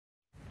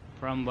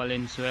from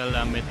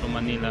Valenzuela, Metro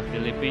Manila,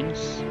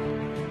 Philippines.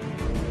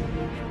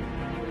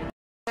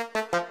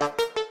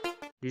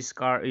 This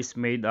car is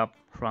made up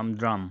from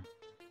drum.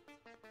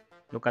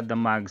 Look at the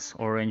mags,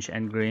 orange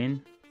and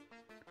green.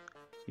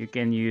 You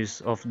can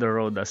use off the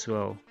road as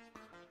well.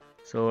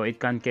 So it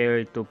can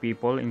carry 2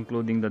 people,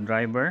 including the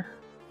driver.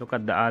 Look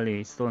at the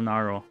alley, it's so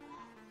narrow.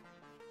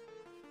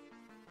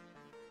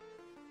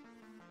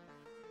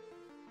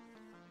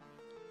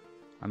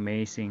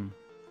 Amazing.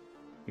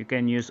 You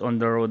can use on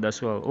the road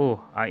as well. Oh,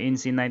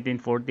 INC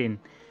 1914.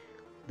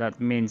 That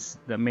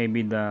means that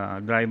maybe the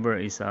driver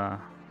is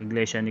a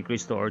Iglesia ni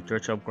Cristo or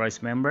Church of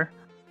Christ member.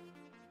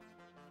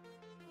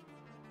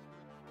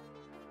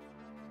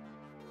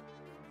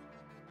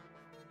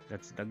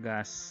 That's the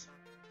gas.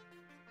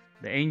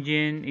 The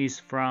engine is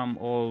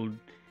from old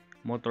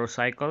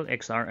motorcycle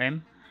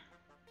XRM.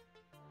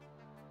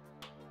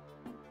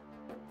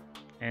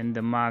 And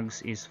the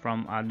mags is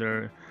from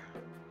other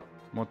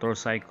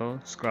motorcycle,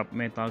 scrap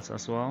metals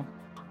as well.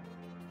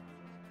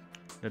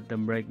 That the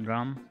brake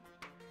drum.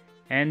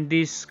 And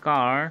this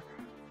car,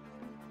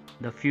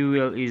 the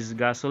fuel is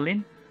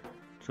gasoline,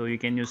 so you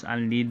can use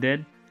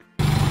unleaded.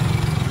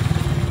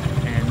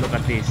 And look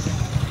at this.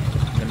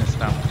 I'm gonna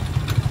stop.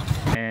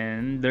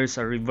 And there's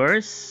a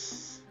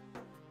reverse.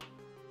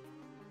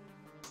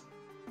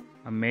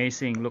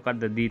 Amazing. Look at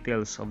the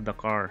details of the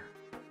car.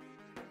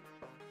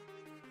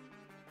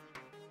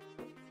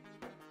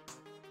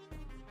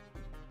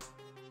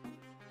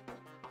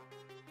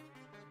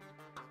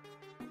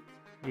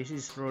 This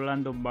is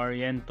Rolando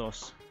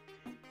Barrientos.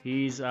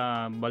 He's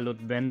a balut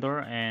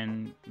vendor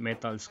and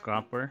metal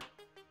scrapper.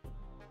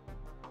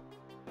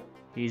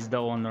 He's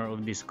the owner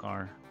of this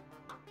car.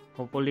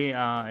 Hopefully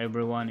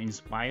everyone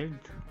inspired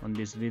on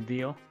this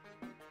video.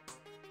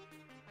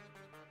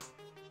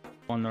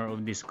 Owner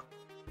of this car.